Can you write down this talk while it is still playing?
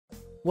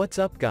What's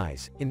up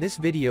guys, in this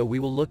video we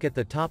will look at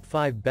the top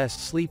 5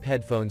 best sleep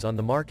headphones on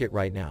the market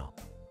right now.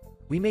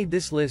 We made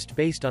this list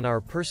based on our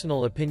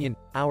personal opinion,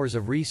 hours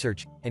of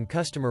research, and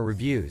customer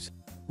reviews.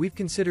 We've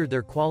considered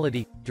their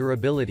quality,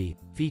 durability,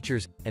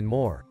 features, and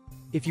more.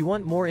 If you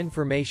want more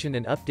information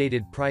and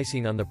updated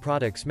pricing on the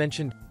products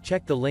mentioned,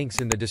 check the links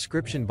in the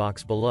description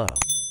box below.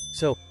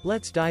 So,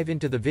 let's dive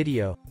into the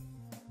video.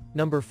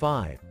 Number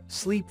 5.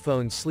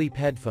 SleepPhones Sleep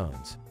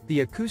Headphones.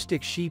 The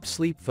acoustic Sheep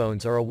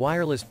SleepPhones are a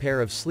wireless pair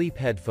of sleep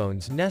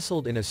headphones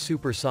nestled in a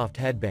super soft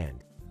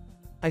headband.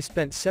 I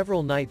spent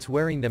several nights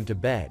wearing them to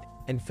bed,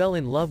 and fell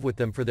in love with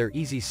them for their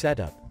easy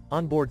setup,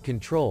 onboard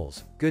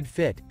controls, good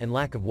fit, and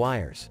lack of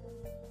wires.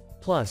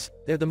 Plus,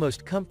 they're the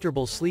most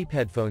comfortable sleep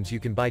headphones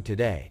you can buy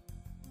today.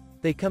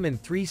 They come in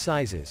 3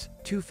 sizes,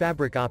 2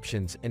 fabric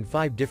options, and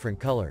 5 different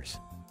colors.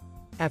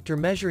 After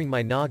measuring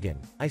my noggin,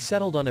 I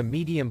settled on a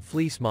medium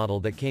fleece model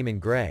that came in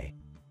gray.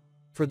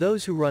 For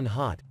those who run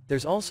hot,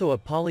 there's also a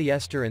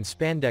polyester and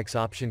spandex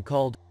option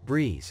called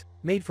Breeze,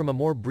 made from a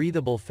more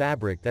breathable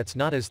fabric that's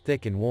not as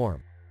thick and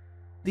warm.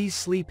 These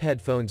sleep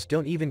headphones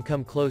don't even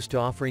come close to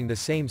offering the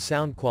same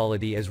sound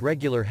quality as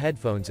regular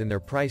headphones in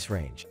their price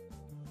range.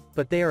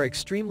 But they are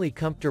extremely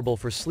comfortable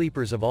for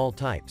sleepers of all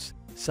types,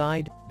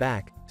 side,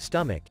 back,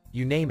 stomach,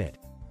 you name it.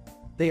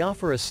 They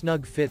offer a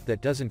snug fit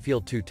that doesn't feel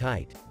too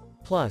tight.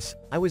 Plus,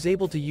 I was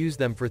able to use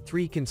them for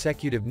 3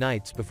 consecutive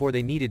nights before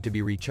they needed to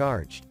be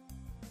recharged.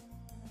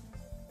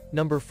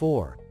 Number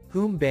 4.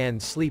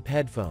 HoomBand Sleep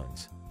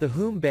Headphones. The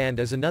HoomBand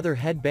is another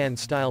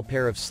headband-style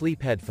pair of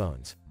sleep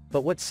headphones,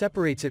 but what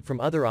separates it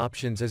from other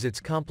options is its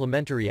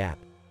complimentary app,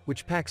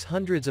 which packs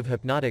hundreds of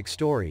hypnotic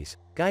stories,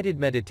 guided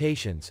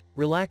meditations,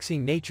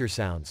 relaxing nature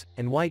sounds,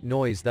 and white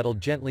noise that'll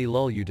gently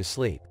lull you to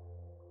sleep.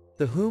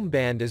 The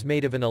HoomBand is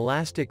made of an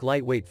elastic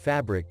lightweight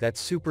fabric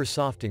that's super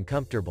soft and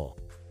comfortable.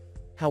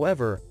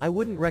 However, I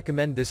wouldn't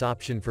recommend this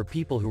option for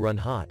people who run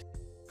hot.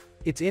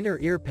 Its inner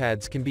ear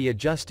pads can be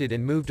adjusted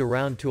and moved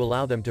around to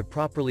allow them to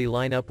properly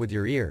line up with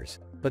your ears,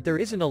 but there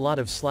isn't a lot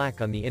of slack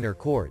on the inner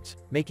cords,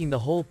 making the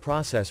whole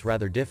process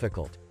rather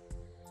difficult.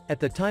 At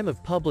the time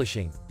of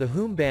publishing, the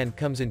HoomBand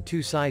comes in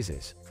 2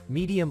 sizes,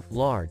 medium,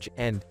 large,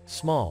 and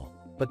small,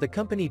 but the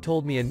company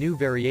told me a new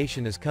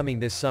variation is coming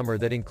this summer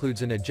that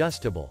includes an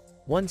adjustable,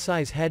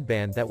 one-size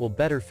headband that will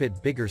better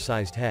fit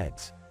bigger-sized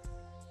heads.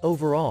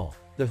 Overall,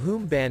 the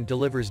HoomBand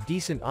delivers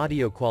decent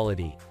audio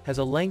quality, has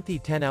a lengthy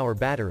 10-hour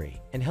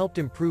battery, and helped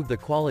improve the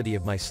quality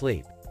of my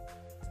sleep.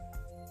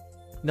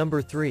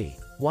 Number 3.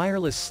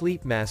 Wireless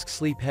Sleep Mask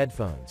Sleep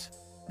Headphones.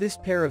 This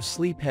pair of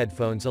sleep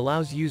headphones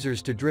allows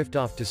users to drift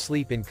off to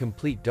sleep in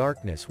complete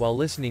darkness while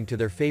listening to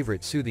their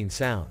favorite soothing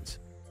sounds.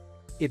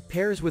 It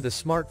pairs with a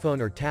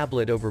smartphone or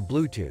tablet over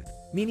Bluetooth,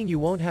 meaning you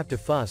won't have to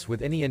fuss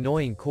with any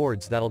annoying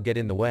cords that'll get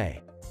in the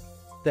way.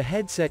 The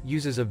headset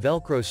uses a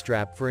Velcro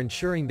strap for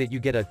ensuring that you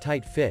get a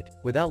tight fit,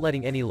 without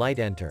letting any light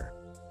enter.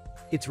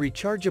 Its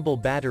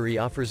rechargeable battery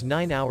offers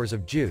 9 hours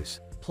of juice,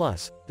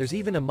 plus, there's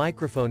even a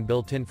microphone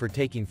built in for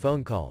taking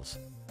phone calls.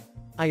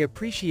 I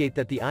appreciate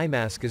that the eye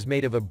mask is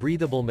made of a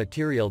breathable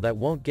material that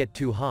won't get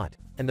too hot,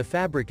 and the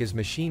fabric is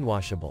machine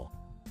washable.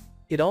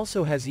 It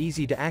also has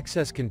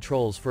easy-to-access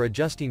controls for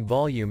adjusting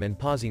volume and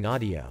pausing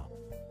audio.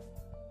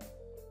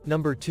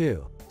 Number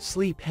 2.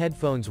 Sleep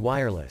Headphones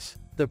Wireless.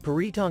 The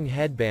Paritong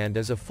headband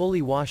is a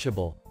fully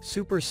washable,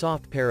 super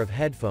soft pair of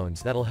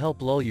headphones that'll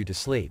help lull you to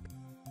sleep.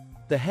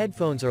 The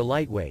headphones are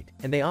lightweight,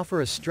 and they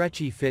offer a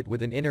stretchy fit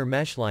with an inner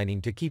mesh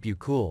lining to keep you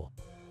cool.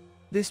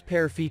 This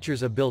pair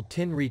features a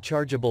built-in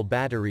rechargeable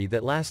battery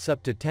that lasts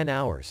up to 10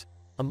 hours,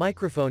 a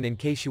microphone in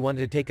case you want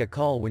to take a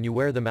call when you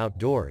wear them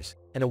outdoors,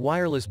 and a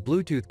wireless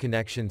Bluetooth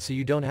connection so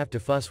you don't have to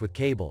fuss with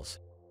cables.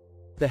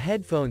 The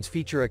headphones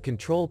feature a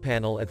control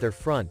panel at their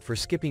front for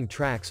skipping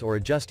tracks or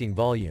adjusting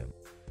volume.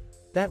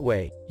 That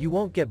way, you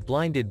won't get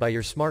blinded by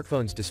your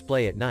smartphone's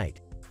display at night.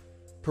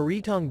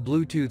 Paritong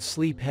Bluetooth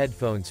sleep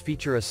headphones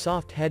feature a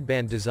soft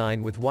headband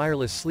design with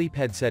wireless sleep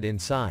headset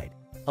inside,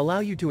 allow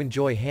you to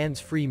enjoy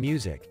hands-free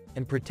music,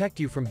 and protect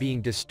you from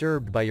being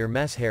disturbed by your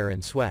mess hair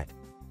and sweat.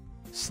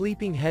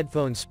 Sleeping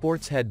Headphone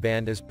Sports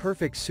Headband is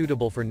perfect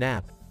suitable for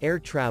nap, air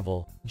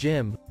travel,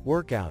 gym,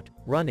 workout,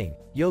 running,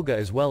 yoga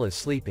as well as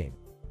sleeping.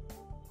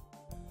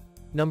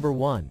 Number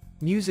 1.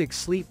 Music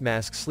Sleep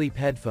Mask Sleep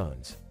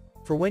Headphones.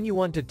 For when you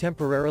want to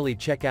temporarily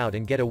check out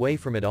and get away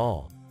from it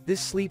all,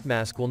 this sleep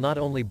mask will not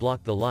only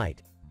block the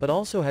light, but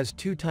also has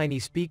 2 tiny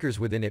speakers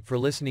within it for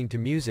listening to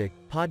music,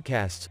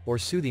 podcasts, or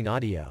soothing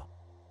audio.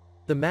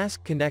 The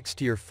mask connects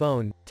to your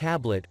phone,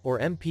 tablet, or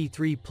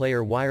MP3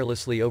 player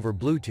wirelessly over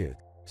Bluetooth,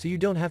 so you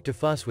don't have to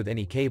fuss with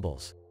any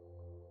cables.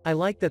 I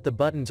like that the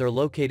buttons are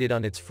located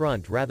on its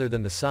front rather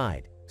than the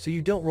side, so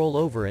you don't roll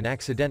over and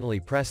accidentally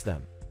press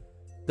them.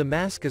 The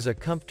mask is a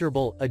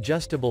comfortable,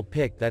 adjustable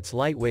pick that's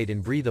lightweight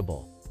and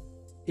breathable.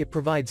 It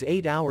provides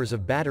 8 hours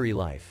of battery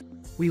life.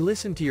 We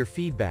listened to your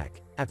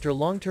feedback. After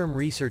long-term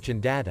research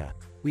and data,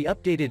 we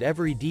updated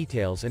every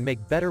details and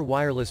make better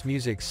wireless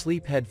music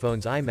sleep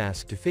headphones eye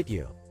mask to fit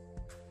you.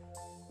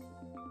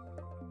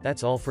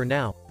 That's all for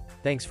now.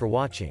 Thanks for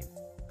watching.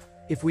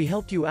 If we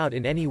helped you out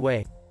in any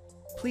way,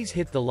 Please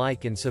hit the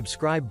like and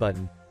subscribe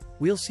button.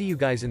 We'll see you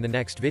guys in the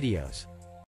next videos.